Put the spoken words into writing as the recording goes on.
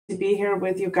to be here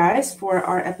with you guys for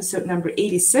our episode number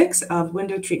 86 of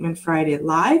Window Treatment Friday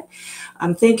Live.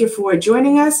 Thank you for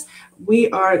joining us. We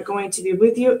are going to be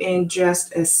with you in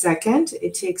just a second.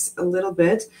 It takes a little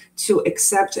bit to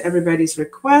accept everybody's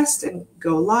request and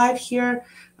go live here.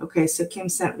 Okay, so Kim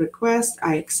sent request.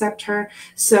 I accept her.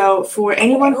 So for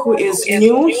anyone who is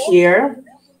new here,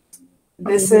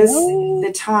 this is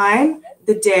the time,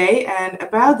 the day, and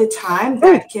about the time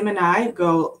that Kim and I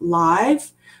go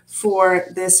live for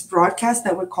this broadcast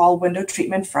that we call Window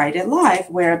Treatment Friday Live,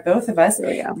 where both of us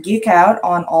geek out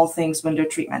on all things window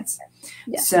treatments.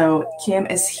 Yeah. So Kim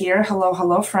is here. Hello,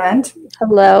 hello, friend.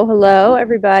 Hello, hello,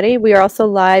 everybody. We are also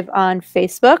live on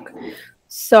Facebook.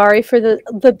 Sorry for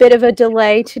the bit of a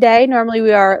delay today. Normally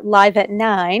we are live at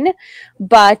 9,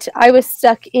 but I was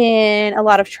stuck in a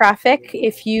lot of traffic.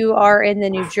 If you are in the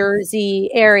New Jersey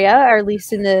area, or at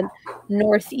least in the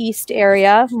northeast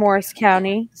area, Morris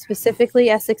County, specifically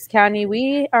Essex County,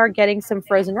 we are getting some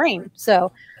frozen rain.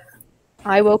 So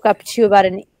I woke up to about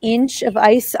an inch of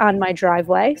ice on my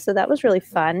driveway. So that was really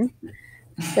fun.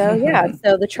 So yeah,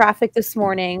 so the traffic this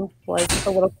morning was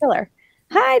a little killer.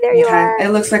 Hi, there you are.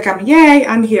 It looks like I'm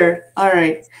here. All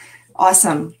right.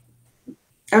 Awesome.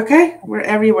 Okay, we're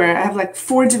everywhere. I have like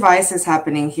 4 devices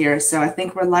happening here. So I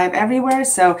think we're live everywhere.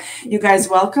 So you guys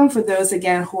welcome. For those,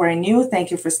 again, who are new,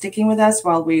 thank you for sticking with us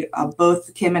while we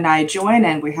both Kim and I join,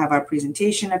 and we have our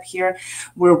presentation up here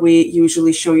where we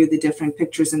usually show you the different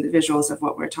pictures and the visuals of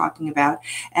what we're talking about.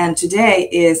 And today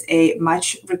is a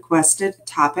much requested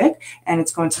topic, and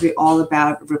it's going to be all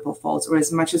about ripple folds, or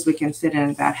as much as we can fit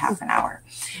in about half an hour.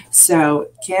 So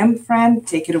Kim, friend,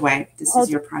 take it away. This is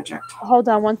your project. Hold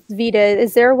on one, Vita.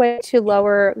 Is there a way to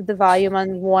lower the volume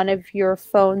on one of your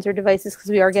phones or devices,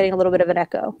 because we are getting a little bit of an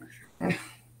echo?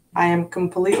 I am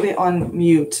completely on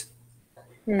mute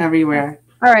everywhere.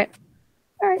 All right.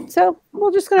 So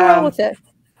we're just going to roll with it.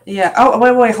 Yeah. Oh,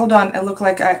 wait, hold on. It looked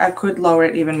like I could lower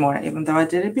it even more, even though I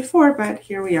did it before, but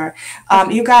here we are.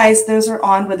 You guys, those are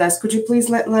on with us. Could you please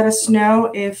let us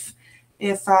know if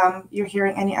you're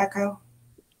hearing any echo?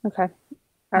 Okay.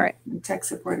 All right. Tech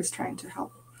support is trying to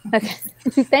help. Okay.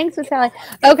 Thanks for telling.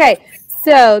 Okay.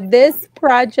 So this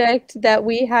project that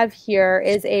we have here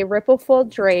is a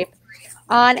Ripplefold drape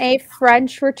on a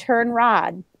French return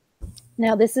rod.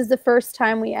 Now, this is the first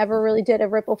time we ever really did a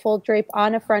Ripplefold drape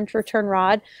on a French return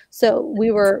rod, so we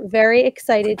were very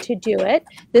excited to do it.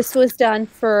 This was done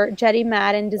for Jetty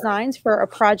Madden Designs for a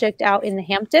project out in the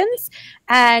Hamptons,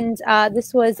 and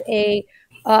this was a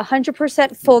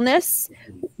 100% fullness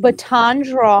baton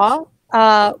draw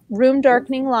room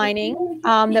darkening lining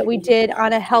that we did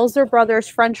on a Helzer Brothers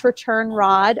French return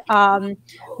rod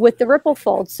with the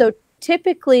Ripplefold. So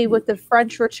typically with the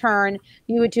French return,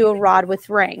 you would do a rod with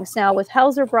rings. Now with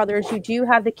Helzer Brothers, you do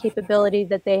have the capability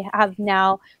that they have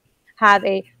now have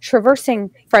a traversing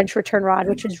French return rod,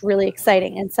 which is really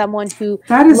exciting. And someone who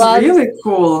that is really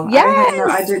cool. Yes.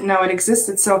 I didn't know it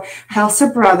existed. So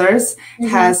Helzer Brothers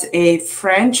has a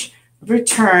French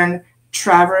return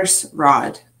traverse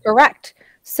rod. Correct.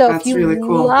 So that's if you really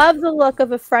cool. Love the look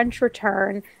of a French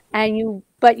return and you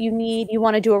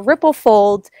want to do a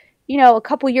Ripplefold, you know, a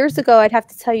couple years ago, I'd have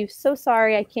to tell you, so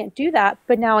sorry, I can't do that,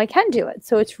 but now I can do it.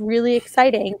 So it's really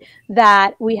exciting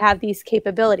that we have these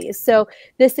capabilities. So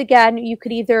this, again, you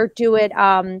could either do it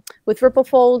with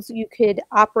Ripplefolds, you could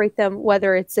operate them,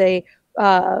 whether it's a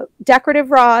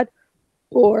decorative rod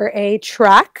or a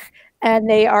track, and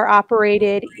they are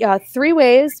operated 3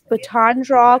 ways: baton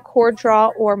draw, cord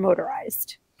draw, or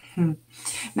motorized.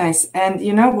 Nice. And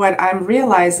you know what? I'm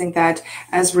realizing that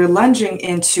as we're lunging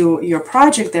into your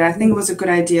project there, I think it was a good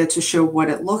idea to show what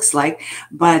it looks like.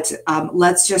 But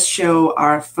let's just show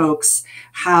our folks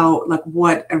how, like,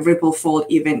 what a Ripplefold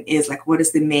even is. Like, what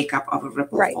is the makeup of a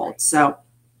Ripplefold? Right. So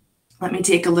let me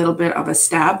take a little bit of a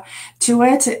stab to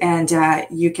it, and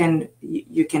you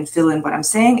can fill in what I'm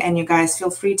saying, and you guys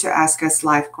feel free to ask us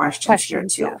live questions here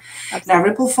too. Yeah, now,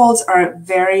 Ripplefolds are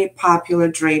very popular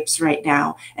drapes right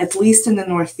now, at least in the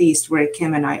Northeast where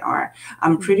Kim and I are.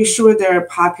 I'm pretty sure they're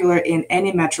popular in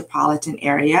any metropolitan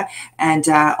area, and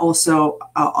also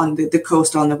on the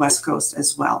coast, on the West Coast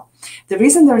as well. The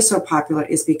reason they're so popular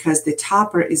is because the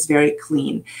topper is very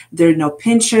clean. There are no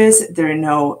pinches, there are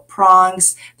no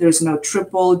prongs, there's no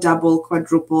triple, double,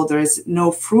 quadruple, there's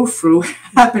no frou-frou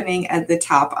happening at the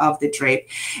top of the drape.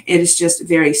 It is just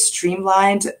very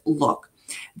streamlined look.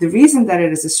 The reason that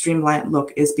it is a streamlined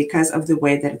look is because of the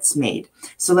way that it's made.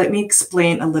 So let me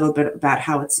explain a little bit about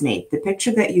how it's made. The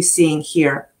picture that you're seeing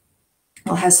here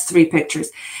Well, it has three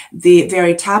pictures. The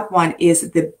very top one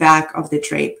is the back of the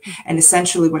drape. And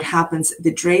essentially what happens,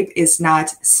 the drape is not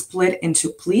split into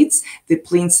pleats. The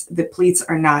pleats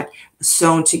are not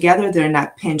sewn together. They're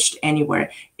not pinched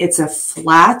anywhere. It's a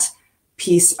flat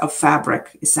piece of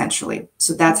fabric, essentially.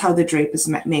 So that's how the drape is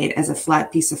made, as a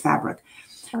flat piece of fabric.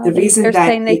 The reason they're that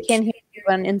saying they can't hear you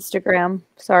on Instagram.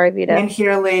 Sorry, Vita. Can't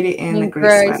hear a lady in the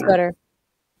gray sweater.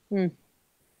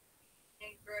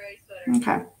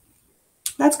 Okay.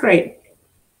 That's great.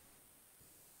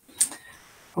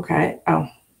 Okay. Oh.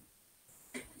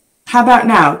 How about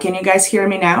now? Can you guys hear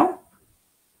me now?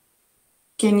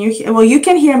 Can you? Well, you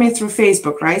can hear me through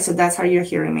Facebook, right? So that's how you're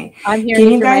hearing me. I'm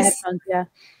hearing you through my headphones. Yeah.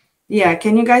 Yeah.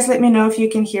 Can you guys let me know if you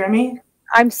can hear me?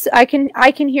 I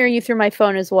can hear you through my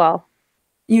phone as well.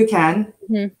 You can.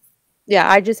 Mm-hmm. Yeah.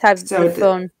 I just have the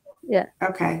phone. Yeah.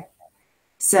 Okay.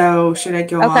 So should I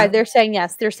go on? Okay, they're saying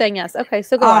yes. They're saying yes. Okay,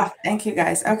 so go on. Thank you,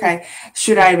 guys. Okay.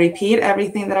 Should I repeat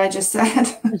everything that I just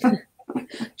said?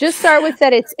 Just start with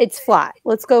that it's flat.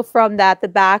 Let's go from that, the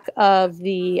back of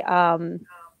the back.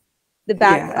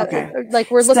 Yeah, okay. Like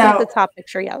we're looking at the top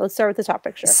picture. Yeah, let's start with the top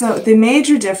picture. So the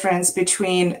major difference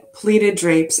between pleated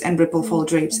drapes and Ripplefold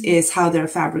drapes is how they're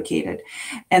fabricated.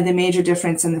 And the major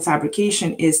difference in the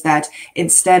fabrication is that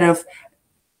instead of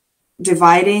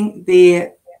dividing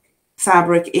the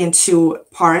fabric into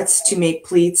parts to make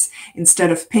pleats, instead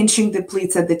of pinching the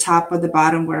pleats at the top or the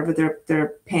bottom wherever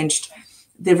they're pinched,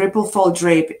 the Ripplefold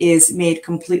drape is made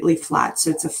completely flat.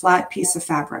 So it's a flat piece of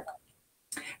fabric.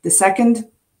 The second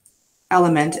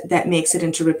element that makes it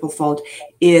into Ripplefold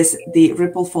is the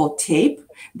Ripplefold tape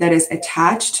that is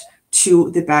attached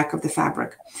to the back of the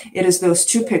fabric. It is those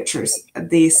two pictures.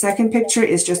 The second picture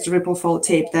is just a Ripplefold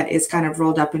tape that is kind of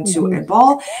rolled up into a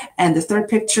ball. And the third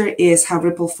picture is how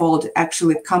Ripplefold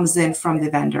actually comes in from the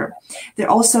vendor. There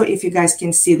also, if you guys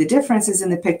can see the differences in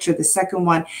the picture, the second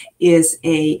one is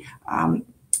a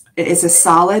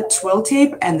solid twill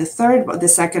tape, and the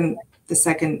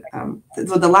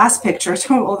last picture,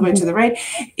 all the way to the right,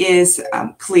 is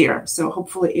clear. So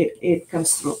hopefully it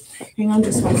comes through. Hang on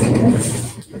just one second.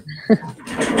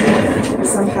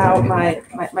 Somehow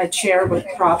my chair with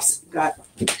props got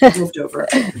moved over.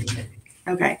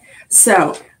 Okay,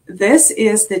 so this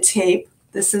is the tape.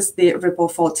 This is the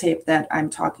Ripplefold tape that I'm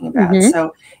talking about.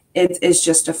 So it is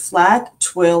just a flat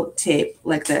twill tape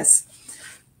like this.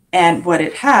 And what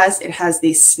it has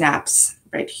these snaps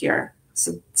right here.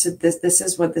 So this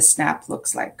is what the snap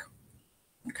looks like.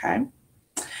 Okay.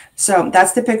 So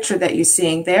that's the picture that you're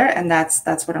seeing there, and that's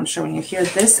what I'm showing you here.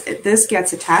 This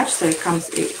gets attached, so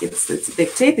it's a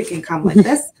big tape. It can come like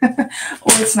this,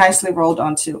 or it's nicely rolled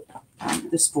onto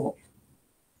the spool.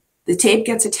 The tape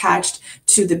gets attached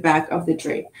to the back of the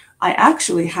drape. I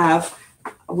actually have.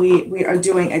 We are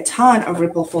doing a ton of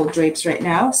Ripplefold drapes right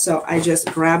now, so I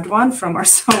just grabbed one from our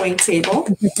sewing table,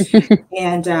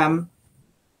 and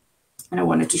I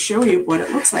wanted to show you what it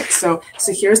looks like. So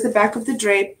here's the back of the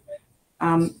drape.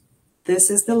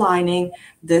 This is the lining.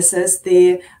 This is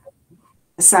the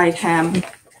side hem.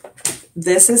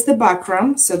 This is the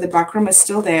buckram. So the buckram is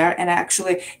still there. And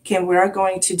actually, Kim, we are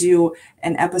going to do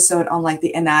an episode on like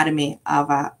the anatomy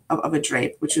of a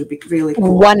drape, which would be really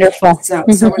cool. Wonderful. So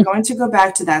we're going to go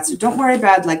back to that. So don't worry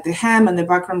about like the hem and the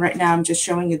buckram right now. I'm just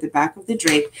showing you the back of the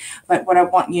drape. But what I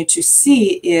want you to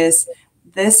see is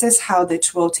this is how the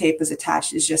twill tape is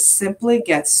attached. It just simply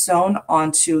gets sewn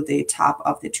onto the top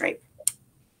of the drape.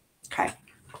 Okay.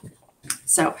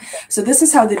 So this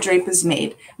is how the drape is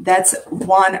made. That's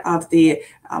one of the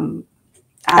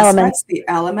aspects, the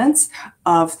elements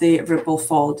of the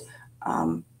Ripplefold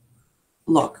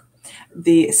look.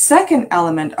 The second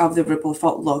element of the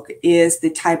Ripplefold look is the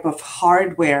type of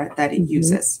hardware that it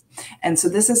uses. And so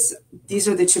these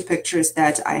are the two pictures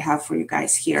that I have for you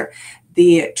guys here.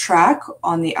 The track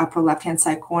on the upper left-hand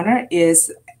side corner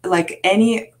is like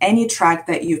any track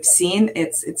that you've seen.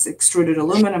 It's extruded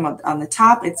aluminum on the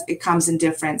top. It comes in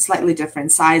slightly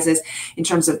different sizes in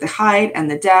terms of the height and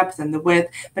the depth and the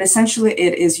width, but essentially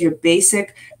it is your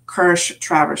basic Kirsch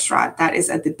traverse rod. That is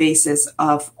at the basis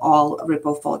of all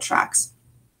Ripplefold tracks.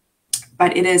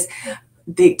 But it is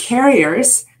the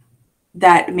carriers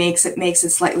that makes it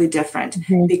slightly different,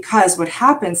 because what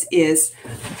happens is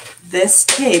this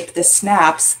tape, the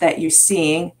snaps that you're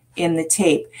seeing in the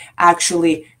tape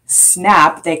actually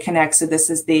snap, they connect. So this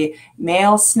is the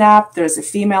male snap, there's a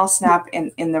female snap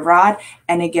in the rod,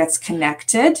 and it gets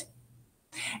connected.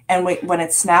 And when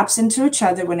it snaps into each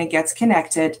other, when it gets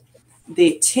connected,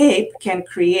 the tape can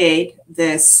create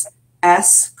this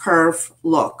S-curve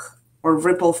look. or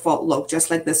ripple fold look, just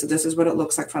like this. So this is what it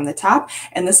looks like from the top.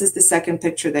 And this is the second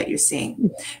picture that you're seeing.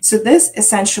 So this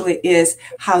essentially is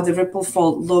how the ripple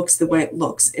fold looks the way it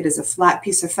looks. It is a flat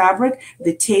piece of fabric.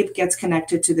 The tape gets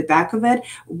connected to the back of it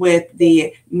with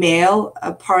the male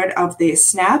part of the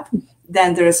snap.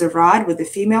 Then there's a rod with the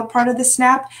female part of the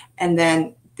snap. And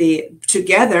then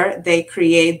together they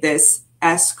create this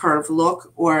S-curve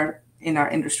look, or in our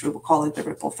industry, we'll call it the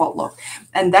ripple fold look.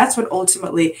 And that's what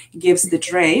ultimately gives the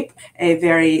drape a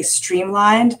very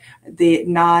streamlined, the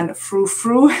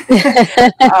non-frou-frou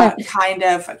kind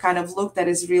of look that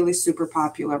is really super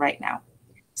popular right now.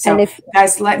 So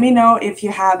guys, let me know if you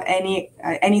have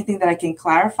anything that I can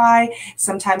clarify.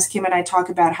 Sometimes Kim and I talk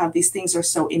about how these things are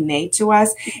so innate to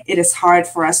us. It is hard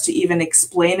for us to even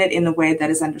explain it in a way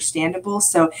that is understandable.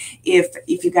 So if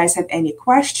you guys have any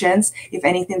questions, if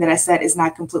anything that I said is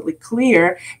not completely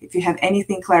clear, if you have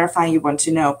anything clarifying you want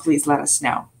to know, please let us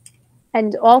know.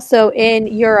 And also in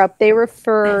Europe, they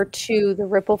refer to the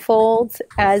ripple folds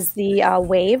as the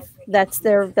wave. That's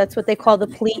what they call the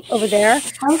pleat over there.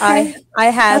 Okay. I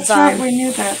have. That's right. We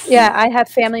knew that. Yeah, I have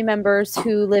family members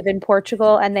who live in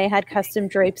Portugal, and they had custom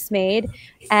drapes made.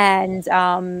 And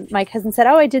my cousin said,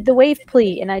 "Oh, I did the wave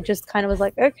pleat," and I just kind of was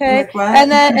like, "Okay." Like, what? And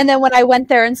then when I went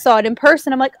there and saw it in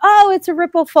person, I'm like, "Oh, it's a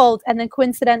ripple fold." And then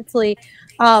coincidentally,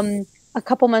 a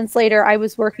couple months later, I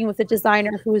was working with a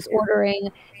designer who was ordering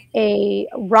a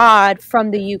rod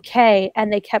from the UK,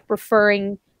 and they kept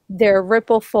referring their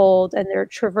ripple fold and their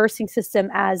traversing system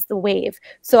as the wave.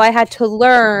 So I had to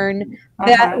learn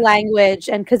that language,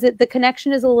 and because the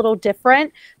connection is a little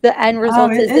different, the end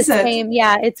result is the same.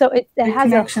 Yeah, it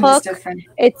has a hook.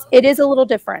 It is a little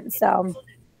different. So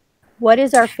what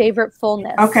is our favorite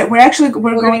fullness? Okay, we're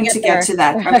going to get to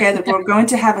that. Okay, we're going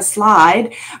to have a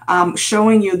slide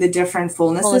showing you the different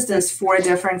fullnesses. There's 4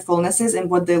 different fullnesses and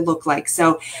what they look like.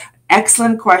 So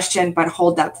excellent question, but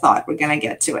hold that thought. We're going to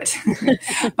get to it.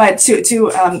 But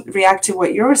to react to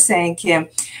what you're saying, Kim,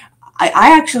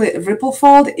 I actually, ripple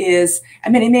fold is, I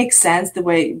mean, it makes sense the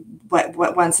way,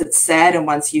 what once it's said and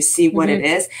once you see what it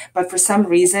is, but for some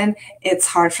reason it's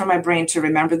hard for my brain to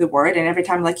remember the word. And every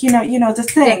time I'm like,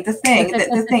 the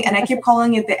thing, and I keep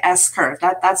calling it the S curve.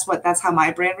 That's how my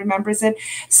brain remembers it.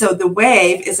 So the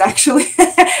wave is actually,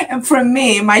 and for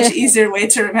me, much easier way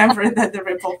to remember than the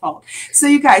ripple fold. So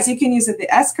you guys, you can use it,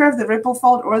 the S curve, the ripple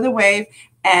fold, or the wave,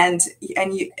 and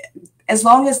you, as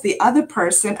long as the other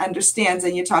person understands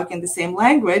and you're talking the same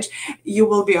language, you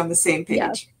will be on the same page.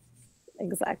 Yeah,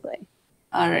 exactly.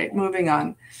 All right, moving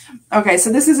on. Okay,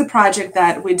 so this is a project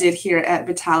that we did here at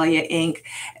Vitalia Inc.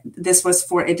 This was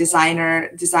for a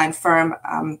design firm.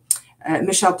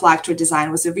 Michelle Plactor Design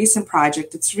was a recent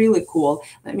project. It's really cool.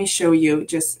 Let me show you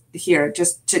just here,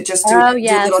 just to do a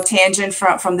little tangent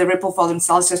from the ripple fold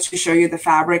themselves, just to show you the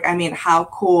fabric. I mean, how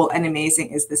cool and amazing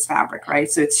is this fabric,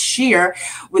 right? So it's sheer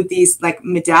with these like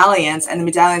medallions, and the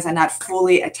medallions are not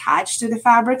fully attached to the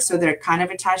fabric. So they're kind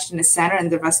of attached in the center,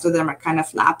 and the rest of them are kind of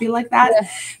flappy like that. Yeah.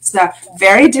 So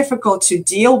very difficult to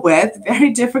deal with,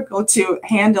 very difficult to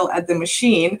handle at the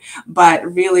machine, but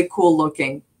really cool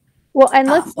looking. Well, and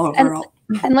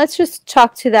let's just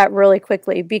talk to that really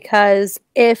quickly, because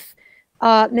if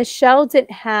Michelle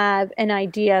didn't have an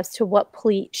idea as to what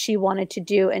pleat she wanted to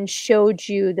do and showed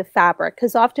you the fabric,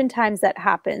 because oftentimes that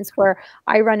happens where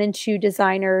I run into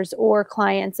designers or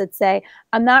clients that say,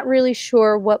 I'm not really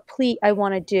sure what pleat I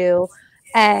want to do.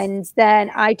 And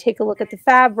then I take a look at the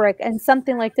fabric, and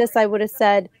something like this, I would have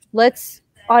said, let's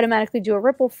automatically do a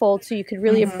ripple fold so you could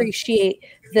really appreciate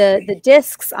the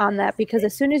discs on that, because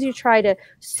as soon as you try to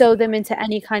sew them into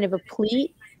any kind of a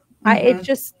pleat,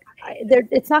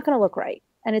 it's not going to look right,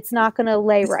 and it's not going to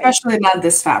lay right. Especially not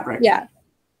this fabric. Yeah.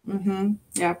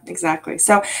 Yeah, exactly.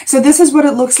 So this is what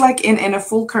it looks like in a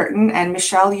full curtain, and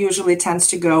Michelle usually tends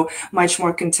to go much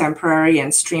more contemporary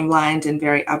and streamlined and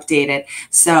very updated.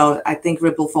 So I think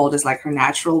ripple fold is like her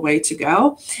natural way to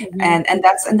go, and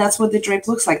that's what the drape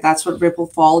looks like. That's what ripple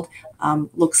fold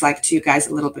looks like to you guys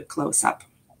a little bit close up.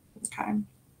 Okay.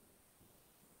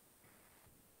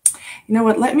 You know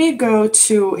what? Let me go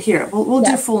to here. We'll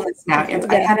do fullness now.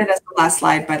 I had it as the last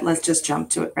slide, but let's just jump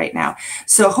to it right now.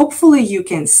 So hopefully you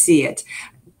can see it.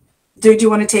 Do you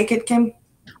want to take it, Kim?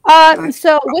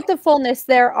 So with the fullness,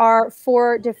 there are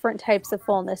 4 different types of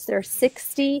fullness. There's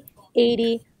 60,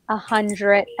 80,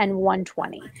 100, and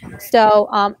 120.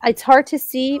 So it's hard to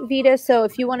see, Vita. So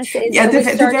if you want to say,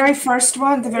 the very first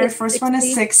one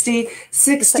is 60,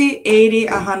 80,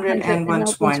 100, and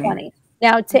 120.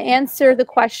 Now, to answer the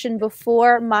question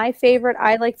before, my favorite,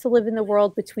 I like to live in the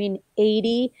world between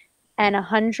 80 and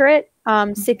 100.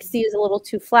 60 is a little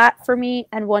too flat for me,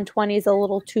 and 120 is a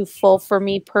little too full for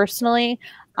me personally.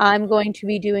 I'm going to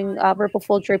be doing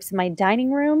Ripplefold drapes in my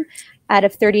dining room out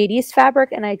of 38 East fabric,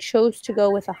 and I chose to go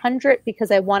with 100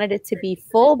 because I wanted it to be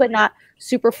full, but not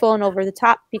super full and over the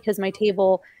top because my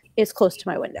table is close to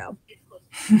my window.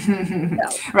 So,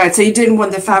 right. So you didn't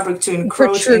want the fabric to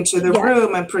encroach protrude, into the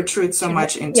room and protrude so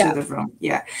much into the room.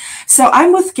 Yeah. So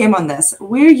I'm with Kim on this.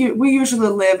 We usually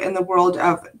live in the world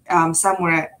of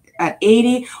somewhere at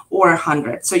 80 or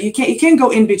 100. So you can't go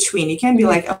in between. You can't be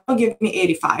like, oh, give me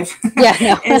 85. Yeah,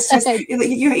 no. It's just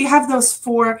you have those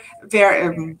four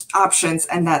options,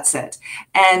 and that's it.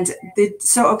 And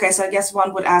so I guess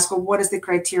one would ask, well, what is the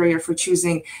criteria for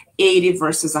choosing 80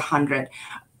 versus 100?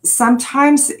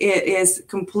 Sometimes it is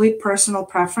complete personal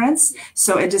preference.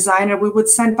 So a designer, we would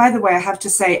send, by the way, I have to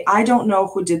say, I don't know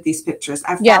who did these pictures.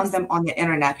 I found them on the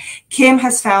internet. Kim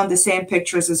has found the same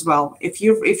pictures as well. If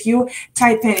you if you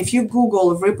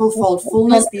Google Ripplefold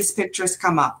fullness, these pictures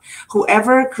come up.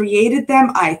 Whoever created them,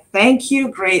 I thank you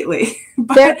greatly.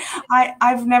 But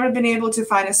I've never been able to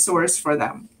find a source for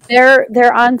them.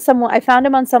 They're on someone, I found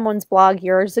them on someone's blog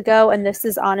years ago, and this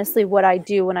is honestly what I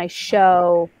do when I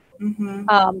show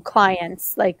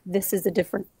clients, like, this is a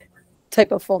different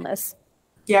type of fullness.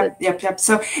 Yep.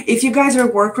 So if you guys are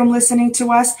workroom listening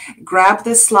to us, grab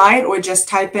this slide or just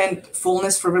type in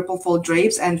fullness for Ripplefold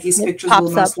drapes, and these pictures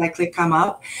will most likely come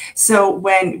up. So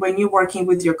when you're working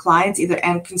with your clients, either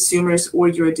end consumers or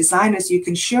your designers, you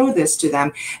can show this to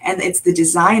them, and it's the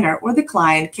designer or the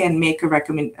client can make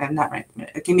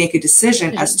a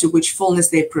decision as to which fullness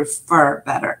they prefer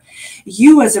better.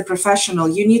 You as a professional,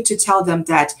 you need to tell them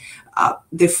that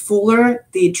the fuller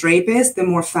the drape is, the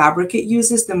more fabric it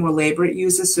uses, the more labor it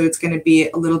uses. So it's going to be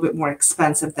a little bit more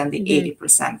expensive than the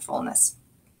 80% fullness.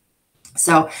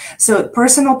 So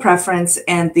personal preference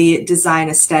and the design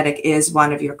aesthetic is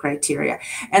one of your criteria.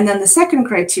 And then the second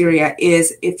criteria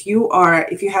is if you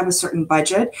have a certain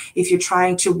budget, if you're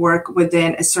trying to work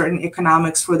within a certain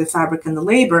economics for the fabric and the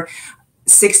labor,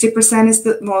 60% is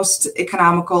the most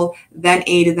economical, then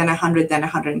 80, then 100, then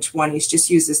 120. It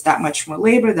just uses that much more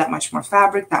labor, that much more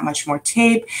fabric, that much more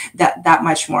tape, that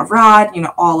much more rod,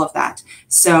 all of that.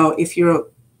 So if you're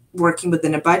working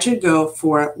within a budget, go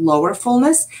for lower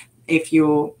fullness. If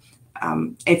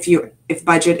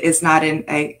budget is not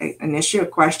an issue, a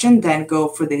question, then go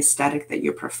for the aesthetic that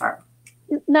you prefer.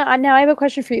 Now I have a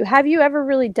question for you. Have you ever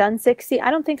really done 60? I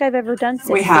don't think I've ever done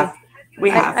 60. We have.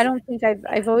 I don't think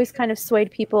I've always kind of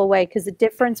swayed people away because the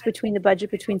difference between the budget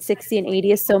between 60 and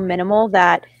 80 is so minimal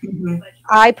that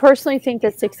I personally think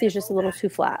that 60 is just a little too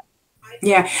flat.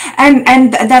 Yeah,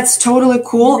 and that's totally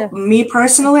cool. Yeah. Me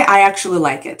personally, I actually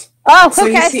like it. Oh, so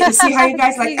okay. you see how you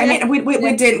guys like. I mean,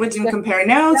 we didn't compare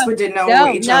notes. We didn't know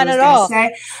what each other was going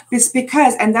to say. It's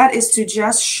because, and that is to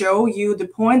just show you the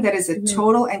point that is a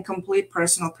total and complete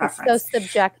personal preference. It's so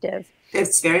subjective.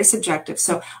 It's very subjective.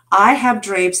 So I have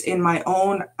drapes in my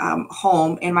own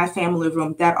home, in my family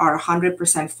room, that are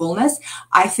 100% fullness.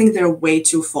 I think they're way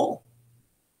too full.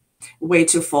 Way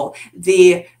too full.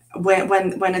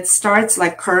 When it starts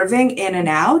like curving in and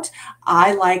out,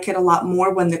 I like it a lot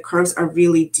more when the curves are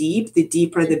really deep. The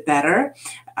deeper, the better.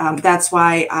 That's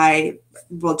why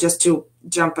just to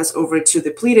jump us over to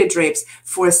the pleated drapes,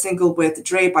 for a single width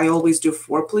drape, I always do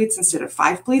 4 pleats instead of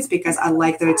 5 pleats because I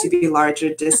like there to be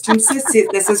larger distances. See,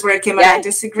 this is where Kim and I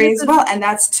disagree as well, and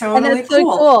that's totally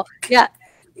cool. Yeah.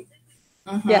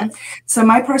 Yeah. So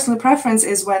my personal preference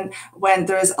is when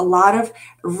there's a lot of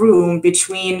room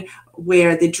between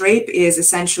where the drape is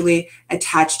essentially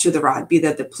attached to the rod, be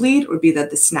that the pleat or be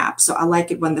that the snap. So I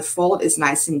like it when the fold is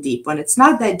nice and deep. When it's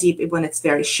not that deep, when it's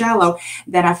very shallow,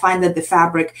 then I find that the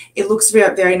fabric, it looks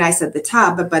very, very nice at the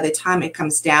top, but by the time it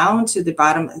comes down to the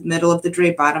middle of the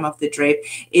drape, bottom of the drape,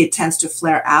 it tends to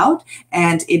flare out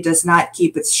and it does not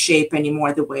keep its shape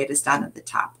anymore the way it is done at the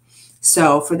top.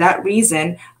 So for that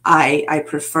reason, I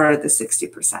prefer the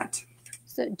 60%.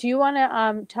 So do you want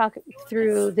to talk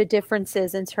through the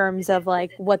differences in terms of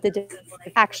like what the difference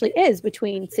actually is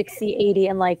between 60, 80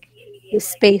 and like the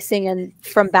spacing and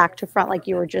from back to front, like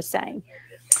you were just saying?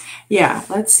 Yeah,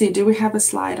 let's see. Do we have a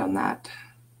slide on that?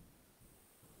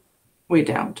 We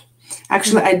don't.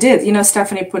 Actually, I did.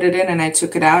 Stephanie put it in and I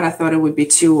took it out. I thought it would be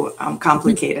too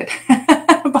complicated.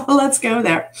 But let's go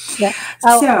there. Yeah.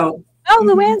 Oh,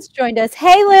 Luann's joined us.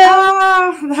 Hey, Lou.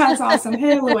 Oh, that's awesome.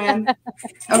 Hey, Luann.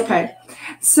 Okay.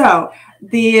 So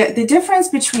the difference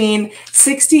between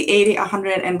 60, 80,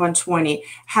 100, and 120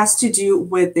 has to do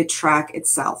with the track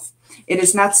itself. It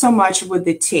is not so much with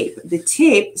the tape. The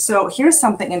tape, so here's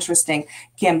something interesting.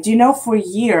 Kim, do you know for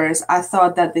years I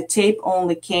thought that the tape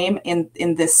only came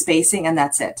in this spacing and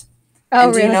that's it? Oh, and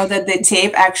really? Do you know that the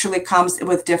tape actually comes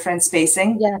with different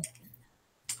spacing? Yeah.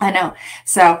 I know.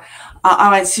 So,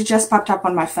 she just popped up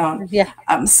on my phone. Yeah.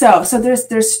 So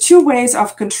there's two ways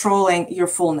of controlling your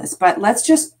fullness, but let's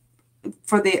just,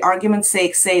 for the argument's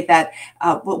sake, say that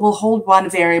we'll hold one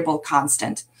variable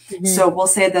constant. Mm-hmm. So we'll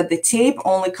say that the tape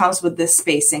only comes with this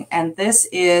spacing, and this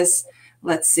is,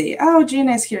 let's see. Oh,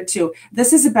 Gina is here too.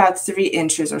 This is about 3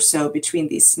 inches or so between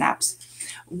these snaps,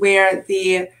 where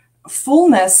the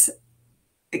fullness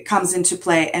it comes into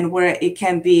play and where it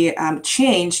can be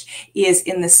changed is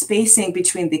in the spacing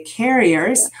between the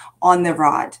carriers on the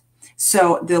rod.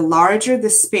 So the larger the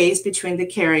space between the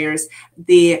carriers,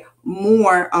 the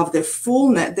more of the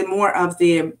fullness, the more of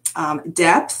the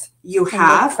depth you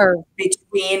have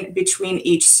between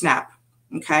each snap.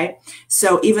 Okay,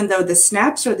 so even though the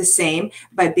snaps are the same,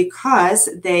 but because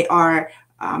they are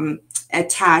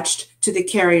attached to the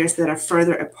carriers that are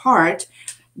further apart,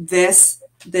 this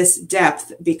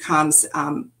depth becomes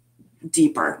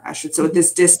deeper, I should say. So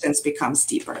this distance becomes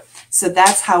deeper. So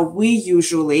that's how we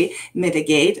usually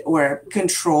mitigate or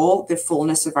control the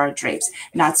fullness of our drapes.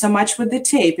 Not so much with the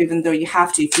tape, even though you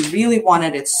have to. If you really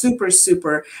wanted it super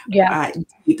deep,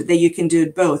 that you can do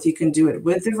it both. You can do it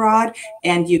with the rod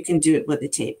and you can do it with the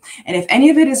tape. And if any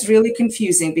of it is really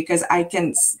confusing, because I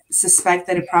can suspect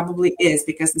that it probably is,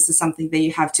 because this is something that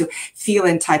you have to feel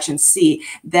and touch and see,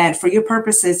 then for your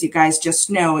purposes, you guys just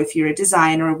know, if you're a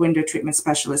designer or a window treatment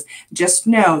specialist, just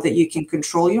know that you can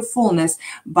control your fullness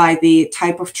by the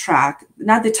type of track,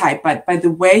 not the type, but by the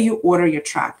way you order your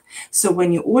track. So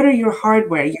when you order your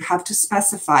hardware, you have to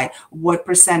specify what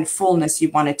 % fullness you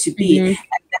want it to be. And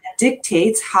that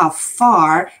dictates how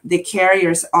far the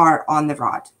carriers are on the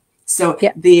rod. So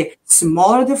the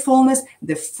smaller the fullness,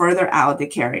 the further out the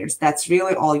carriers. That's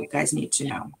really all you guys need to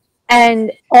know.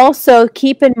 And also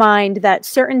keep in mind that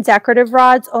certain decorative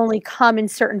rods only come in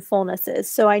certain fullnesses.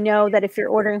 So I know that if you're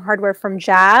ordering hardware from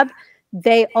Jab,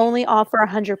 they only offer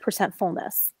 100%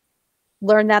 fullness.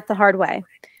 Learn that the hard way.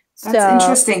 That's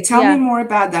interesting. Tell me more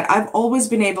about that. I've always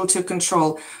been able to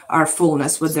control our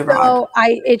fullness with the rod.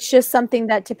 It's just something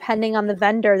that, depending on the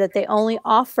vendor, that they only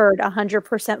offered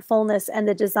 100% fullness and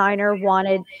the designer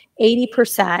wanted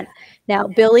 80%. Now,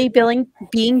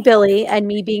 being Billy and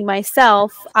me being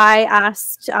myself, I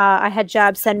asked, I had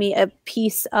Jab send me a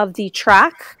piece of the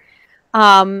track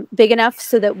big enough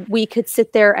so that we could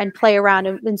sit there and play around.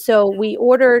 And so we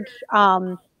ordered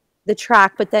the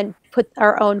track, but then put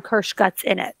our own Kirsch guts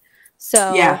in it.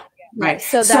 So right.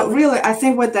 So really, I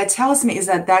think what that tells me is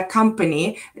that that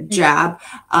company, Jab,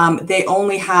 they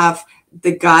only have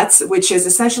the guts, which is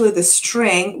essentially the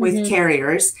string with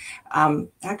carriers.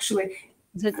 Actually,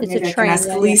 maybe I can ask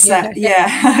Lisa,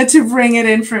 to bring it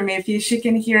in for me if she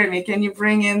can hear me. Can you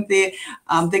bring in the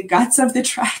guts of the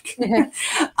track?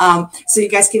 So you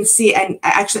guys can see, and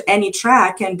actually any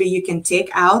track can be, you can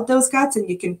take out those guts and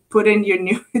you can put in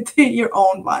your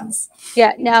own ones.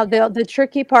 Yeah. Now the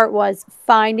tricky part was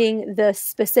finding the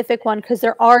specific one, because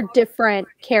there are different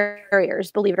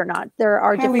carriers. Believe it or not, there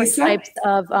are different types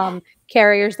of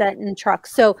carriers that in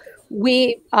trucks. So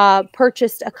we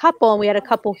purchased a couple, and we had a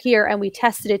couple here, and we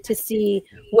tested it to see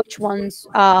which ones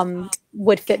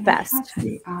would fit best.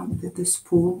 The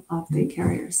spool of the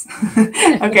carriers.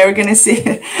 Okay, we're gonna see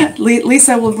it.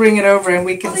 Lisa will bring it over, and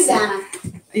we can see.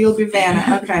 You'll be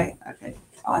Vanna. Okay.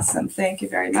 Awesome. Thank you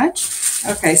very much.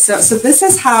 Okay, so this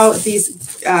is how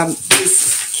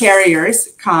these carriers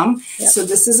come. So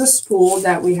this is a spool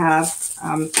that we have,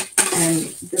 and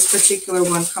this particular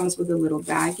one comes with a little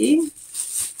baggie.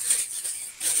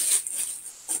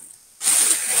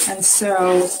 And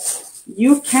so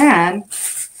you can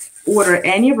order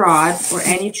any rod or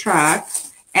any track,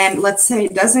 and let's say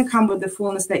it doesn't come with the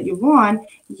fullness that you want,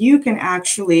 you can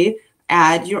actually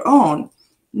add your own.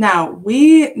 Now,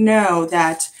 we know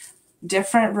that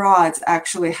different rods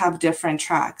actually have different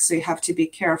tracks, so you have to be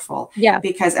careful.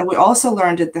 Because, and we also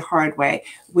learned it the hard way.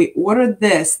 We ordered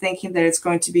this thinking that it's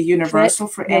going to be universal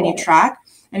for any track.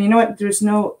 And you know what? There's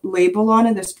no label on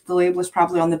it. The label is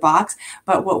probably on the box.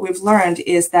 But what we've learned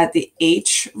is that the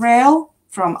H rail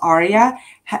from Aria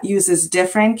uses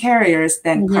different carriers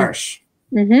than Kirsch.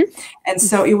 And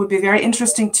so it would be very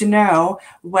interesting to know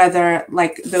whether,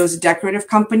 like, those decorative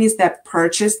companies that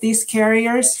purchase these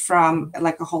carriers from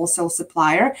like a wholesale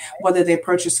supplier, whether they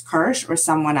purchase Kirsch or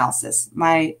someone else's.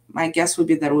 My guess would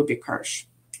be that it would be Kirsch.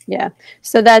 Yeah.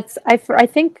 So that's, I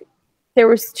think there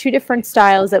was 2 different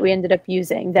styles that we ended up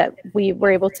using that we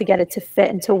were able to get it to fit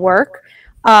and to work.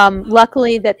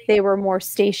 Luckily that they were more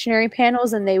stationary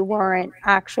panels and they weren't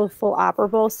actual full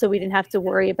operable, so we didn't have to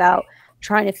worry about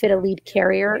trying to fit a lead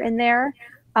carrier in there.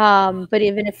 But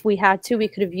even if we had to, we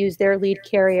could have used their lead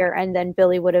carrier, and then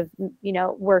Billy would have, you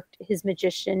know, worked his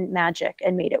magician magic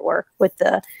and made it work with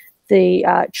the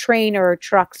train or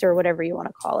trucks or whatever you want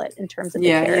to call it in terms of the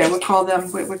carriers. Yeah,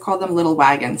 we call them little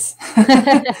wagons.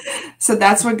 So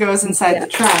that's what goes inside the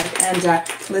track. And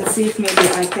let's see if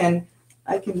maybe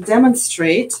I can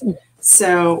demonstrate.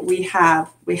 So we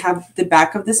have the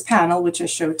back of this panel, which I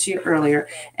showed to you earlier,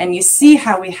 and you see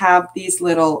how we have these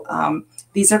little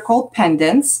these are called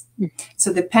pendants.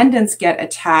 So the pendants get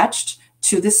attached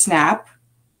to the snap,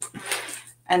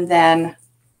 and then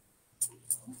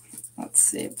let's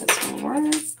see if this will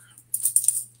work.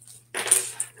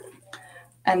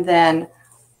 And then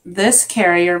this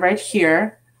carrier right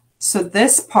here. So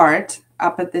this part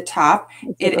up at the top,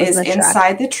 it is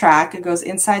inside the track. It goes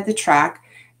inside the track.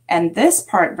 And this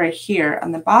part right here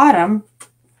on the bottom,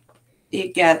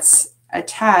 it gets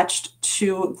attached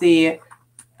to the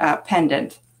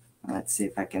pendant. Let's see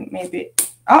if I can maybe.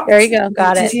 Oh, there you go.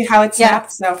 Got it. See how it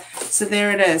snapped? Yeah. So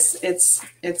there it is. It's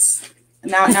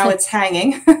now it's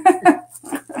hanging.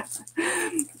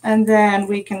 And then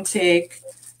we can take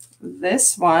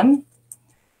this one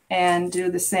and do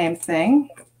the same thing.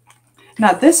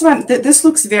 Now this one, this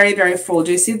looks very, very full.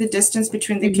 Do you see the distance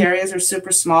between the carriers are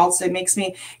super small? So it makes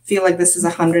me feel like this is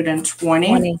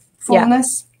 120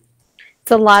 fullness. Yeah.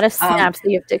 It's a lot of snaps that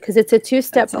you have to, because it's a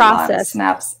two-step process. A lot of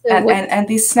snaps. So and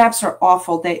these snaps are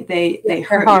awful. They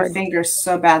hurt your fingers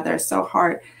so bad. They're so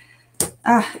hard.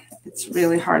 It's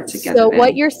really hard to get. So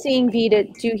what you're seeing Vita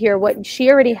do here, what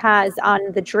she already has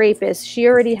on the drape is she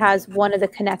already has one of the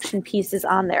connection pieces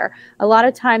on there. A lot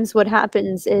of times what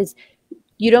happens is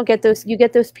you don't get those, you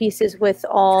get those pieces with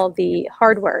all the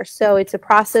hardware. So it's a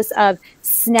process of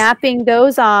snapping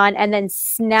those on and then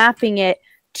snapping it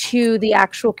to the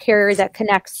actual carrier that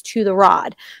connects to the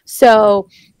rod. So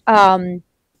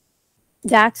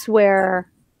that's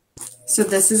where. So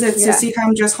this is it. So see how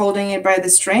I'm just holding it by the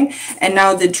string, and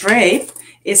now the drape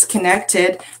is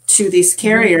connected to these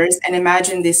carriers, and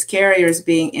imagine these carriers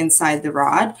being inside the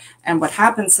rod. And what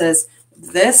happens is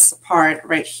this part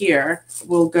right here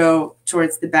will go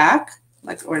towards the back,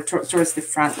 like, or towards the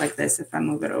front like this, if I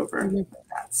move it over like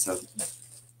that. So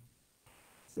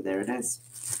there it is.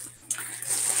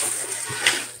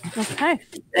 Okay.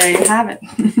 There you have it.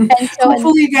 And so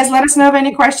hopefully you guys let us know of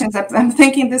any questions. I'm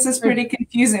thinking this is pretty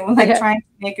confusing. We're like trying to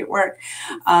make it work,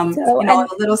 you know, on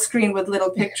a little screen with little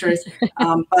pictures.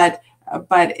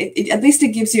 But at least it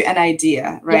gives you an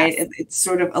idea, right? Yes. It's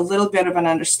sort of a little bit of an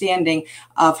understanding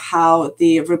of how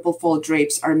the Ripplefold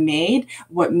drapes are made,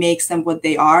 what makes them what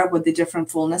they are, what the different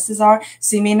fullnesses are.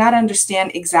 So you may not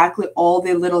understand exactly all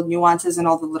the little nuances and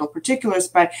all the little particulars,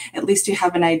 but at least you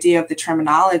have an idea of the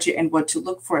terminology and what to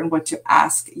look for and what to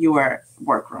ask your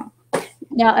workroom.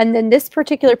 Now, and then this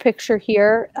particular picture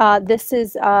here, this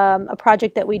is a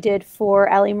project that we did for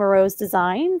Ellie Moreau's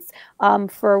Designs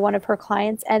for one of her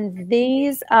clients. And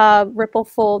these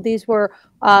Ripplefold, these were,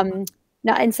 now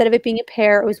instead of it being a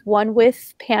pair, it was one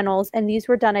with panels, and these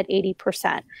were done at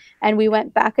 80%. And we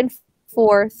went back and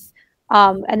forth,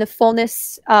 and the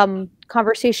fullness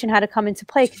conversation had to come into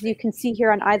play, because you can see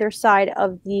here on either side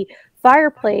of the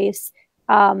fireplace,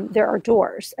 there are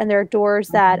doors, and there are doors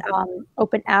that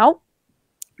open out.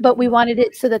 But we wanted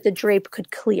it so that the drape could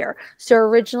clear. So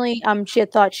originally she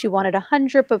had thought she wanted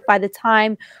 100, but by the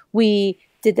time we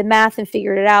did the math and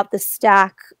figured it out, the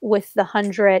stack with the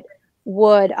 100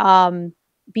 would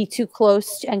be too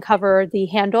close and cover the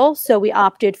handle. So we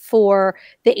opted for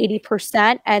the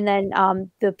 80%, and then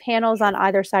the panels on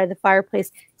either side of the fireplace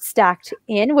stacked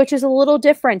in, which is a little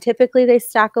different. Typically they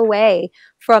stack away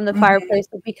from the fireplace,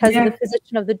 but because of the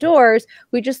position of the doors,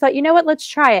 we just thought, you know what, let's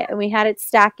try it. And we had it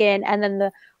stack in, and then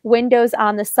the windows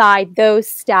on the side, those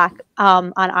stack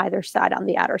on either side, on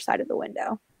the outer side of the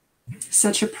window.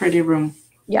 Such a pretty room.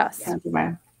 Yes.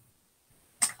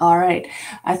 All right.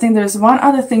 I think there's one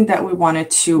other thing that we wanted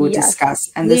to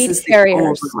discuss, and this is the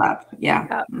overlap.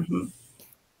 Yeah.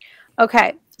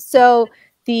 Okay. So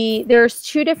there's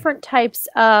two different types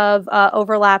of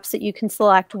overlaps that you can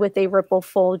select with a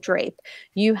Ripplefold drape.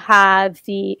 You have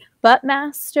the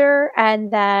Buttmaster,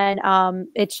 and then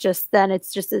it's just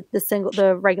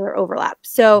the regular overlap.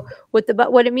 So what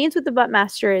it means with the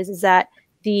Buttmaster is that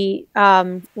the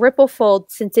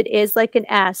Ripplefold, since it is like an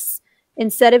S,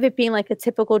 instead of it being like a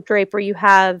typical drape where you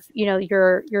have, you know,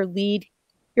 your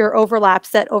overlaps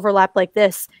that overlap like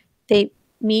this, they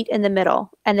meet in the middle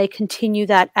and they continue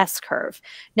that S curve.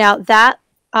 Now that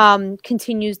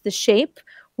continues the shape.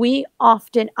 We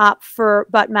often opt for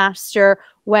Buttmaster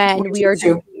when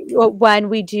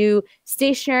we do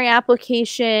stationary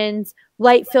applications,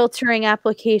 light filtering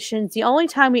applications. The only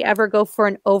time we ever go for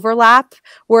an overlap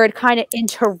where it kind of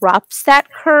interrupts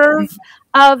that curve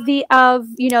of the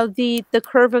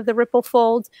curve of the ripple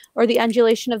fold or the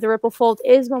undulation of the ripple fold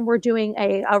is when we're doing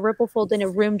a ripple fold in a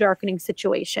room darkening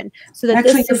situation. So that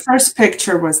actually the first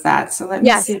picture was that. So let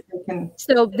me see if we can.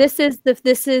 So this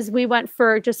is we went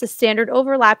for just a standard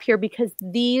overlap here because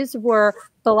these were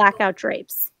blackout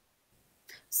drapes.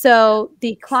 So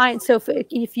the client, so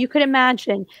if you could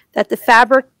imagine that the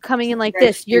fabric coming in like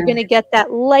this, you're going to get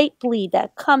that light bleed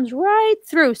that comes right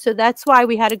through. So that's why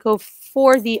we had to go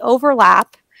for the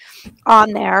overlap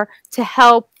on there to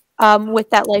help with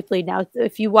that light bleed. Now,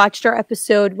 if you watched our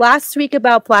episode last week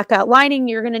about blackout lining,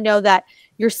 you're going to know that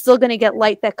you're still going to get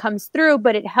light that comes through,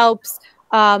 but it helps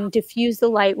diffuse the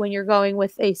light when you're going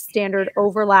with a standard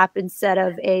overlap instead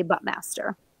of a butt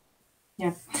master.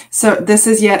 Yeah. So this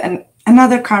is yet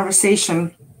another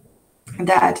conversation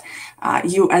that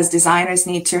you as designers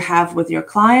need to have with your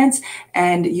clients,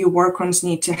 and you workrooms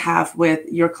need to have with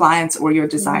your clients or your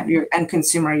designer, your end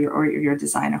consumer, or your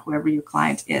designer, whoever your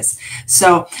client is.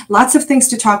 So lots of things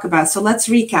to talk about. So let's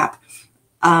recap.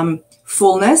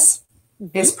 Fullness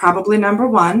is probably number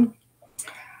one.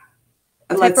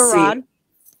 Let's see.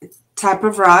 Type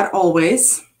of rod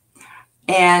always,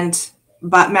 and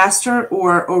butt master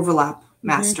or overlap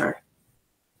master.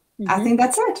 I think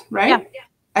that's it, right? Yeah.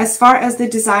 As far as the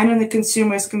designer and the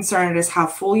consumer is concerned, is how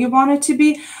full you want it to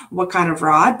be, what kind of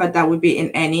rod, but that would be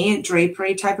in any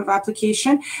drapery type of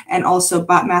application, and also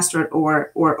butt master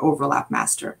or overlap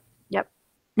master. Yep.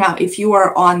 Now, if you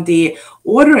are on the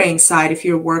ordering side, if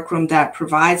you're a workroom that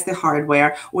provides the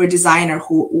hardware, or a designer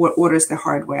who orders the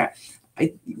hardware,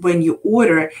 when you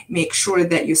order, make sure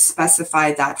that you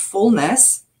specify that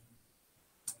fullness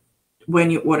when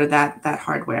you order that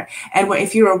hardware. And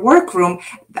if you're a workroom,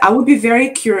 I would be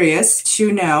very curious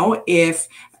to know if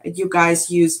you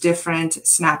guys use different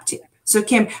snap tape. So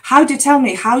Kim, how did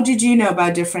you know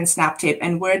about different snap tape,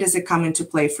 and where does it come into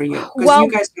play for you? Because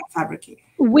you guys don't fabricate.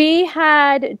 We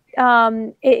had,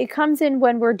 it comes in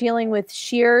when we're dealing with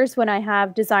shears, when I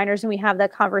have designers and we have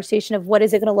that conversation of what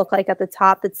is it going to look like at the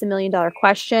top. That's the $1 million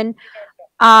question.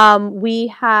 We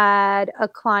had a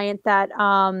client that,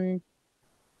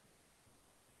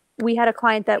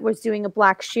 was doing a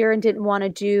black shear and didn't want to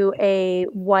do a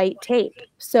white tape.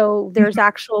 So there's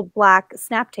actual black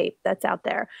snap tape that's out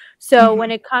there. So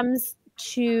when it comes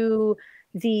to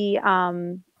the,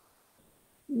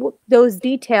 those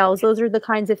details, those are the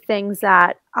kinds of things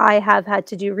that I have had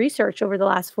to do research over the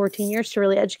last 14 years to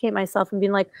really educate myself and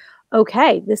being like,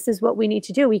 okay, this is what we need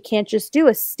to do. We can't just do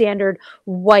a standard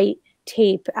white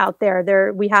tape out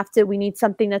there. We need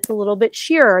something that's a little bit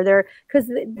sheerer there, because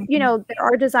there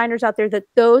are designers out there that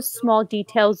those small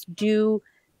details do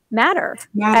matter.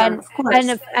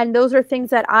 And those are things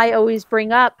that I always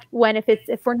bring up when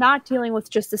if we're not dealing with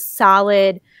just a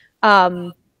solid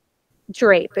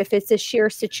drape, if it's a sheer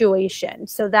situation.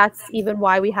 So that's even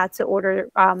why we had to order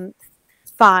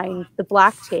find the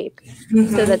black tape,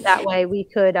 so that way we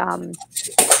could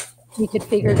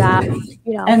figure that,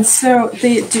 And so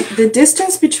the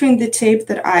distance between the tape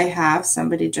that I have,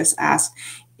 somebody just asked,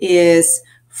 is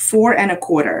 4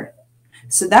 1/4.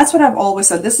 So that's what I've always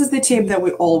said. This is the tape that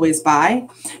we always buy.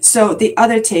 So the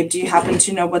other tape, do you happen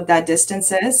to know what that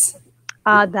distance is?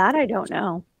 That I don't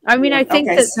know. I mean, I think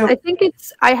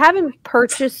I haven't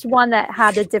purchased one that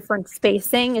had a different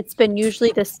spacing. It's been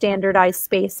usually the standardized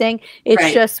spacing.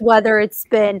 It's just whether it's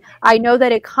been, I know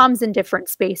that it comes in different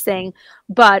spacing,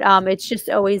 but it's just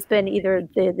always been either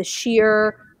the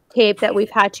sheer tape that we've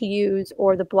had to use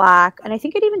or the black. And I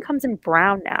think it even comes in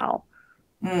brown now.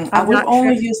 We've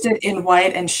only used it in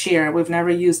white and sheer. We've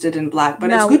never used it in black, but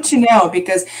it's good to know,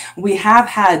 because we have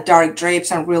had dark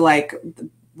drapes and we're like,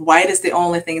 white is the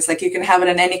only thing. It's like you can have it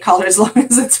in any color as long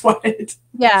as it's white.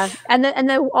 Yeah, and then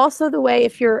also the way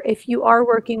if you are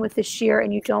working with the sheer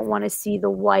and you don't want to see the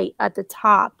white at the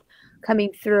top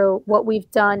coming through, what we've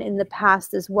done in the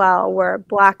past as well, where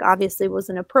black obviously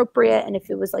wasn't appropriate, and if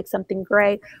it was like something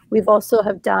gray, we've also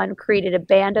created a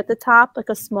band at the top, like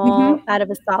a small out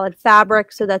of a solid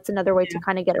fabric. So that's another way to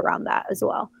kind of get around that as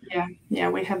well. Yeah,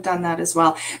 we have done that as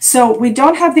well. So we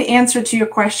don't have the answer to your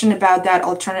question about that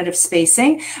alternative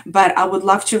spacing, but I would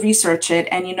love to research it.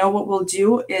 And you know what we'll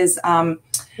do is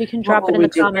we can drop it in the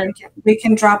comments. We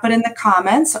can drop it in the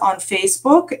comments on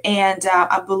Facebook, and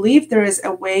I believe there is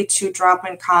a way to drop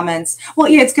in comments. Well,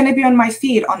 yeah, it's going to be on my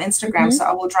feed on Instagram, so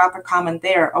I will drop a comment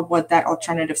there of what that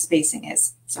alternative spacing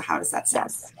is. So how does that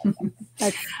sound?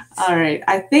 Yes. All right.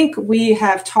 I think we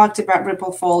have talked about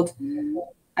Ripplefold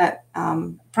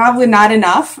Probably not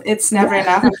enough. It's never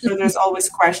enough. I'm sure there's always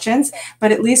questions,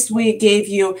 but at least we gave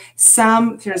you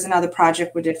some. Here's another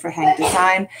project we did for Hang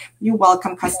Design. You're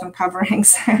welcome, custom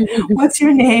coverings. What's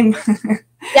your name?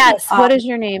 Yes. What is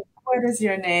your name? What is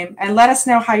your name? And let us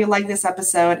know how you like this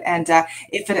episode, and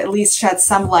if it at least sheds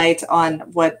some light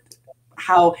on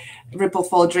how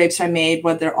Ripplefold drapes are made,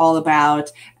 what they're all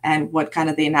about, and what kind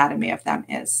of the anatomy of them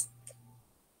is.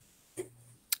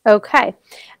 Okay.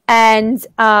 And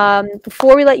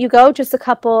before we let you go, just a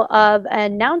couple of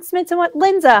announcements. And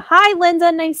Linda. Hi,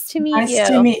 Linda. Nice to meet you. Nice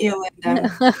to meet you,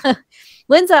 Linda.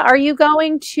 Linda, are you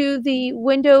going to the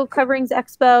Window Coverings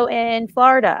Expo in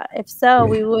Florida? If so,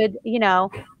 we would,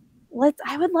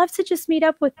 I would love to just meet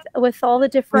up with all the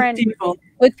different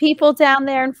with people down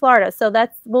there in Florida. So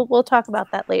we'll talk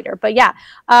about that later. But yeah,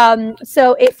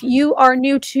 so if you are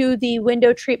new to the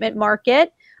window treatment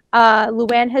market,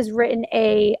 Luann has written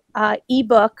a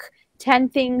ebook, 10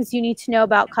 things you need to know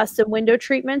about custom window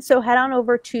treatment. So head on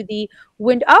over to the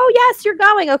window. Oh yes, you're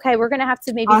going. Okay, we're gonna have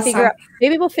to maybe figure out.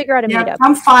 Maybe we'll figure out a meetup.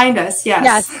 Come find us.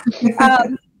 Yes.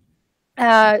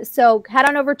 So head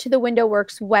on over to the Window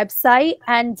Works website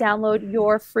and download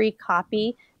your free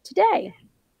copy today.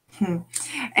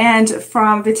 And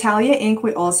from Vitalia Inc.,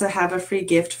 we also have a free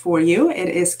gift for you. It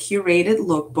is curated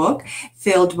lookbook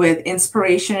filled with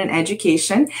inspiration and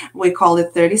education. We call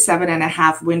it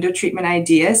 37.5 window treatment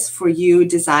ideas for you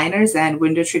designers and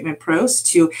window treatment pros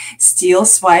to steal,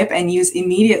 swipe, and use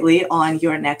immediately on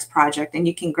your next project. And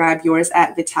you can grab yours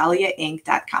at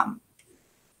vitaliainc.com.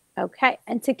 Okay,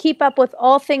 and to keep up with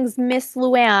all things Miss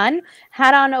Luann,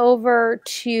 head on over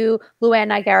to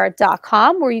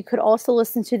luannigara.com, where you could also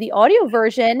listen to the audio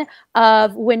version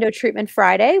of Window Treatment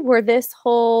Friday, where this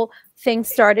whole thing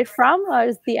started from.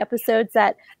 Was the episodes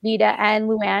that Nita and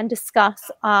Luann discuss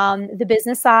the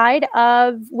business side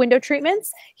of window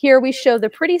treatments. Here we show the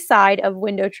pretty side of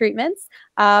window treatments.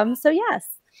 So yes.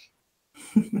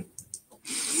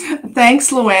 Thanks,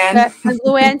 Luann.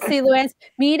 Luann's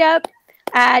meetup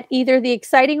at either the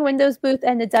Exciting Windows booth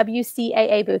and the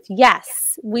WCAA booth.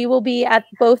 Yes, we will be at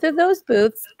both of those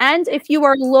booths. And if you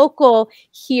are local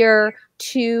here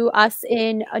to us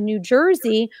in New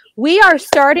Jersey, we are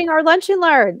starting our Lunch and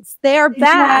Learns. They are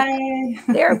back. Yay.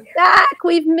 They're back.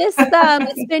 We've missed them.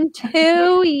 It's been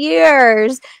 2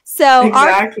 years. So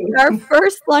exactly. our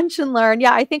first Lunch and Learn,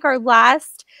 I think our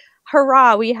last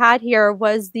hurrah we had here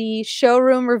was the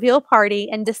showroom reveal party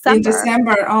in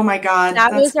December. Oh my God.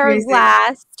 That was our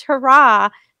last hurrah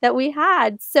that we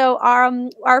had. So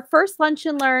our first Lunch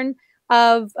and Learn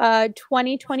of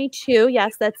 2022,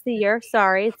 yes, that's the year.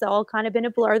 Sorry, it's all kind of been a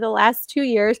blur the last 2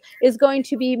 years, is going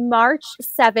to be March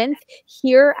 7th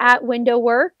here at Window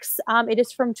Works. It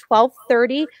is from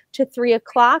 12:30 to 3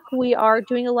 o'clock. We are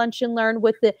doing a Lunch and Learn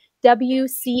with the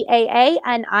WCAA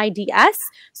and IDS.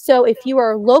 So if you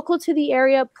are local to the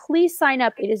area, please sign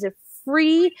up. It is a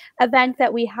free event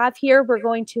that we have here. We're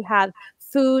going to have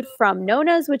food from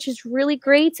Nona's, which is really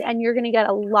great, and you're going to get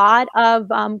a lot of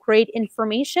great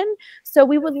information. So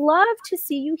we would love to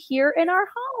see you here in our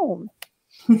home.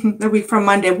 The week from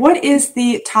Monday. What is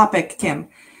the topic, Kim?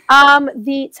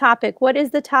 The topic. What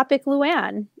is the topic,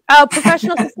 Luann? Oh,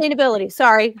 professional sustainability.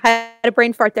 Sorry, I had a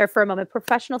brain fart there for a moment.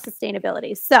 Professional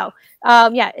sustainability. So,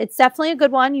 yeah, it's definitely a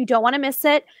good one. You don't want to miss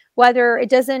it. Whether it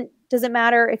doesn't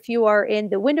matter if you are in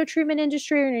the window treatment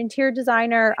industry or an interior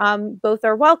designer. Both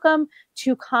are welcome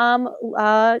to come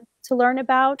to learn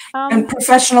about. And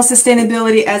professional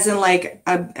sustainability, as in like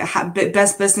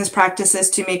best business practices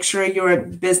to make sure your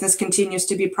business continues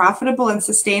to be profitable and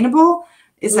sustainable.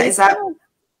 Is that?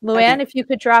 Luann, okay. If you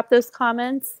could drop those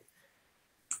comments.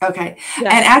 Okay. Yeah.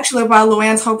 And actually, while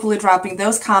Luann's hopefully dropping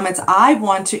those comments, I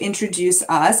want to introduce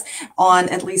us on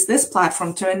at least this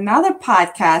platform to another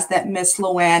podcast that Miss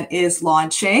Luann is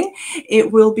launching.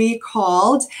 It will be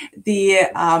called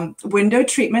the Window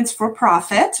Treatments for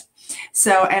Profit.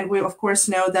 So, and we of course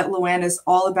know that Luann is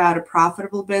all about a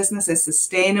profitable business, a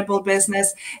sustainable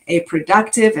business, a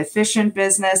productive, efficient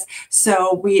business.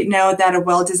 So we know that a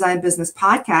well-designed business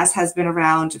podcast has been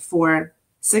around for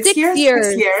 6 years.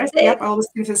 6 years. Yep, I always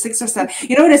think it's 6 or 7.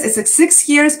 You know what it is? It's like 6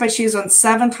 years, but she's on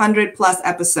 700 plus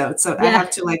episodes. So I have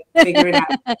to like figure it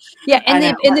out. Yeah, and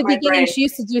in the beginning, she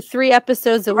used to do 3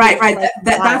 episodes a week. Right. Like,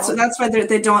 that's why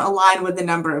they don't align with the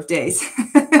number of days.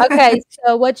 Okay,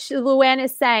 so what Luann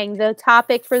is saying, the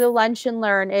topic for the Lunch and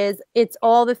Learn is it's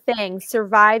all the things,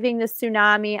 surviving the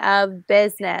tsunami of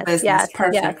business. Yes,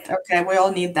 perfect. Yes. Okay, we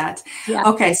all need that. Yeah.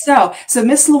 Okay, so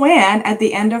Miss Luann at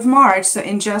the end of March, so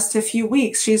in just a few weeks,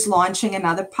 weeks, she's launching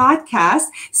another podcast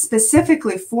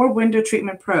specifically for window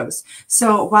treatment pros.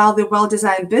 So while the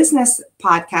Well-Designed Business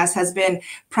podcast has been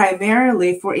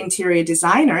primarily for interior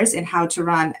designers and how to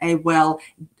run a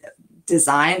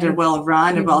well-designed or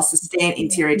well-run or well-sustained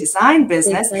interior design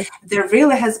business, there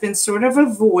really has been sort of a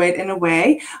void in a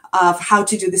way of how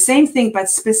to do the same thing, but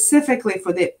specifically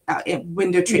for the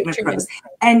window treatment pros.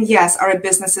 And yes, our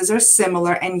businesses are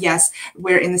similar. And yes,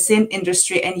 we're in the same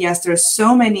industry. And yes, there are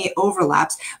so many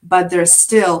overlaps, but there's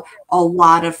still a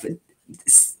lot of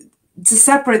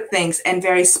separate things and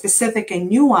very specific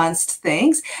and nuanced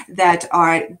things that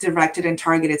are directed and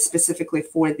targeted specifically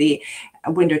for the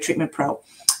window treatment pro.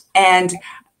 And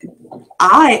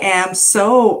I am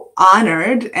so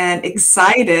honored and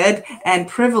excited and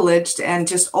privileged and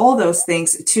just all those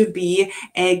things to be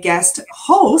a guest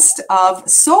host of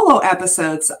solo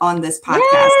episodes on this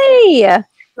podcast. Yay!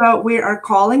 So we are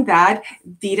calling that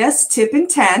Vita's Tip in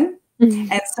 10.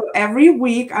 And so every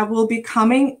week I will be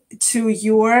coming to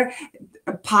your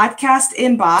podcast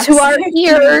inbox. To our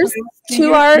ears.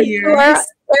 To our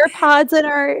AirPods and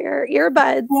our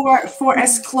earbuds. For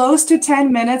as close to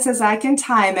 10 minutes as I can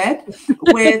time it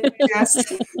with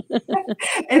just,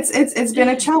 it's been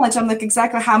a challenge. I'm like,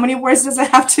 exactly how many words does it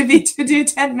have to be to do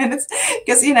 10 minutes?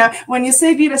 Because, you know, when you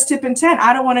say Vita's Tip in 10,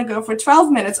 I don't want to go for 12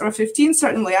 minutes or 15,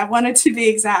 certainly. I want it to be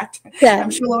exact. Yeah.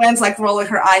 I'm sure Luann's like rolling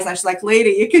her eyes and she's like, lady,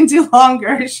 you can do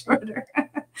longer, shorter.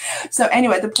 So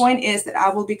anyway, the point is that I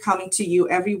will be coming to you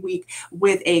every week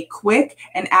with a quick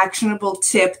and actionable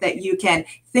tip that you can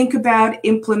think about,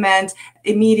 implement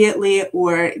immediately,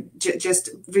 or just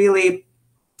really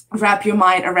wrap your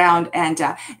mind around and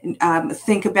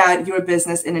think about your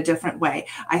business in a different way.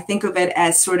 I think of it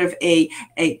as sort of a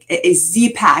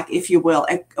Z-pack, if you will,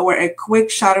 or a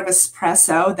quick shot of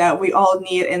espresso that we all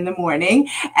need in the morning.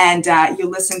 And you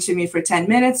listen to me for 10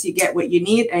 minutes, you get what you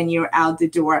need, and you're out the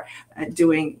door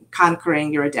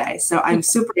conquering your day. So I'm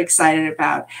super excited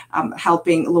about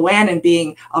helping Luann and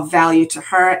being of value to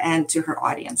her and to her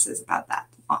audiences about that,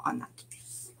 on that.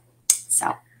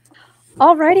 So.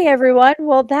 Alrighty, everyone.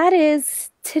 Well, that is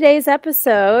today's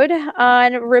episode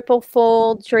on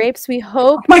Ripplefold Drapes. We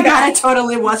hope. Oh my God, I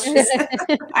totally was.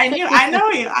 I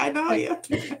know you.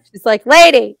 She's like,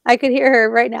 lady, I could hear her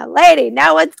right now. Lady,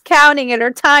 now one's counting it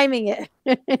or timing it.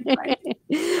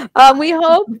 We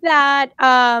hope that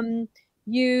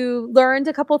you learned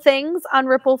a couple things on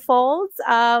Ripplefolds.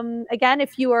 Again,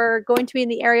 if you are going to be in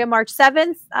the area March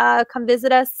 7th, come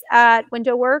visit us at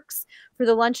Window Works for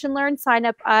the Lunch and Learn. Sign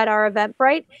up at our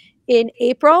Eventbrite. In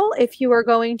April, if you are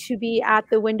going to be at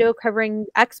the Window Covering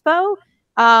Expo,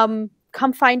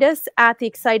 come find us at the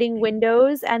Exciting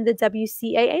Windows and the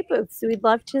WCAA booths. So we'd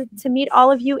love to meet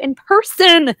all of you in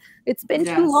person. It's been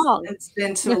too long. It's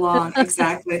been too long,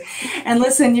 exactly. And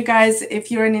listen, you guys,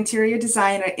 if you're an interior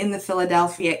designer in the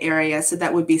Philadelphia area, so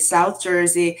that would be South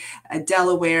Jersey,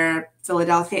 Delaware,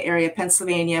 Philadelphia area,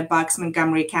 Pennsylvania, Bucks,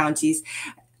 Montgomery counties,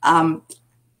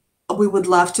 we would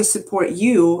love to support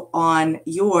you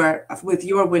with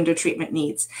your window treatment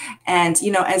needs. And,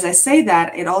 you know, as I say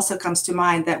that, it also comes to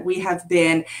mind that we have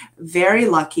been very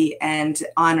lucky and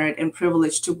honored and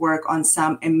privileged to work on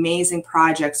some amazing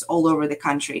projects all over the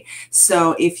country.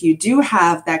 So if you do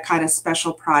have that kind of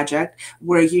special project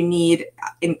where you need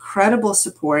incredible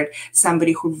support,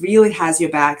 somebody who really has your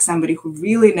back, somebody who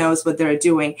really knows what they're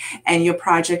doing, and your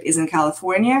project is in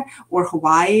California or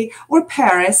Hawaii or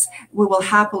Paris, we will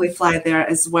happily fly there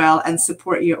as well and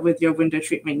support you with your window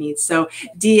treatment needs. So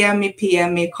DM me,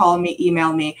 PM me, call me,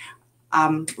 email me.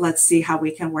 Let's see how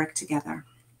we can work together.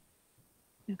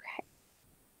 Okay.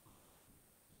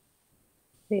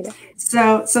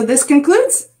 So this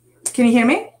concludes. Can you hear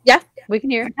me? Yeah, we can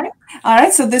hear. Okay. All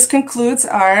right. So this concludes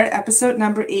our episode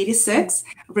number 86,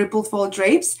 Ripplefold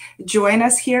Drapes. Join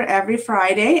us here every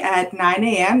Friday at 9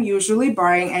 a.m., usually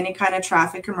barring any kind of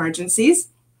traffic emergencies.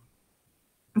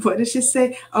 What did she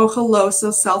say? Oh, hello, so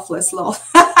selfless, lol.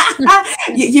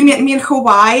 you mean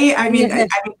Hawaii? I mean,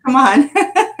 come on.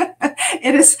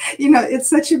 It is, you know, it's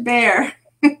such a bear.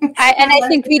 I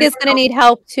think Vita's going to need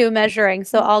help too measuring,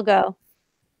 so I'll go.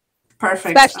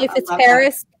 Perfect. Especially if it's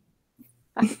Paris.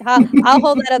 I'll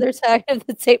hold that other side of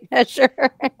the tape measure.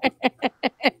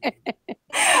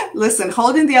 Listen,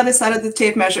 holding the other side of the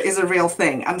tape measure is a real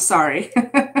thing. I'm sorry.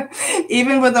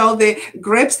 Even with all the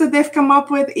grips that they've come up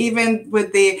with, even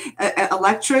with the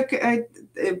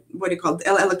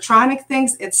electronic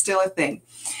things, it's still a thing.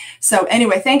 So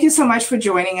anyway, thank you so much for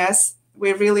joining us.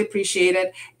 We really appreciate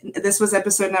it. This was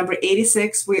episode number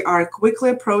 86. We are quickly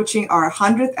approaching our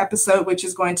 100th episode, which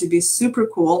is going to be super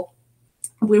cool.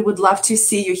 We would love to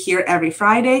see you here every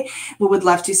Friday. We would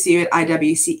love to see you at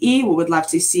IWCE. We would love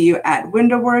to see you at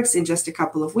WindowWorks in just a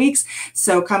couple of weeks.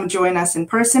 So come join us in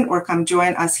person or come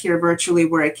join us here virtually,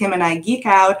 where Kim and I geek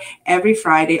out every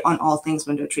Friday on all things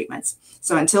window treatments.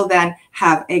 So until then,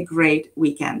 have a great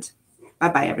weekend.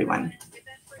 Bye-bye, everyone.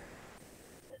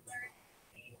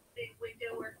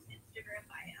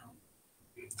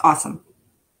 Awesome.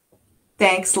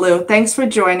 Thanks, Lou. Thanks for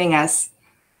joining us.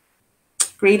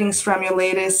 Greetings from your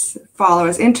latest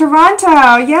followers in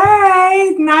Toronto.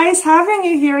 Yay! Nice having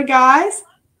you here, guys.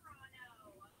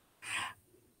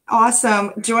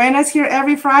 Awesome. Join us here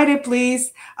every Friday,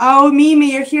 please. Oh,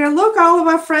 Mimi, you're here. Look, all of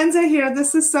our friends are here.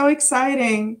 This is so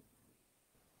exciting.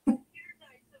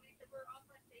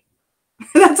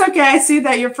 That's okay. I see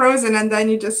that you're frozen and then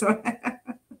you just...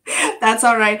 That's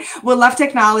all right. We love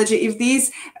technology. If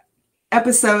these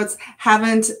episodes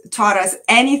haven't taught us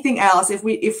anything else, if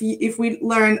we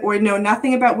learn or know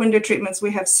nothing about window treatments,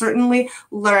 we have certainly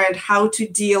learned how to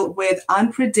deal with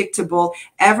unpredictable,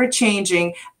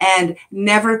 ever-changing, and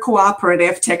never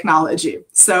cooperative technology.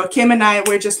 So Kim and I,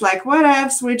 we're just like, what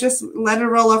else? We just let it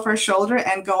roll off our shoulder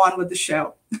and go on with the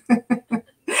show.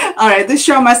 All right, this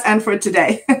show must end for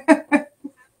today.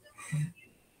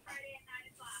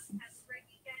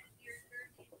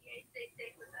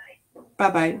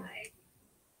 Bye-bye.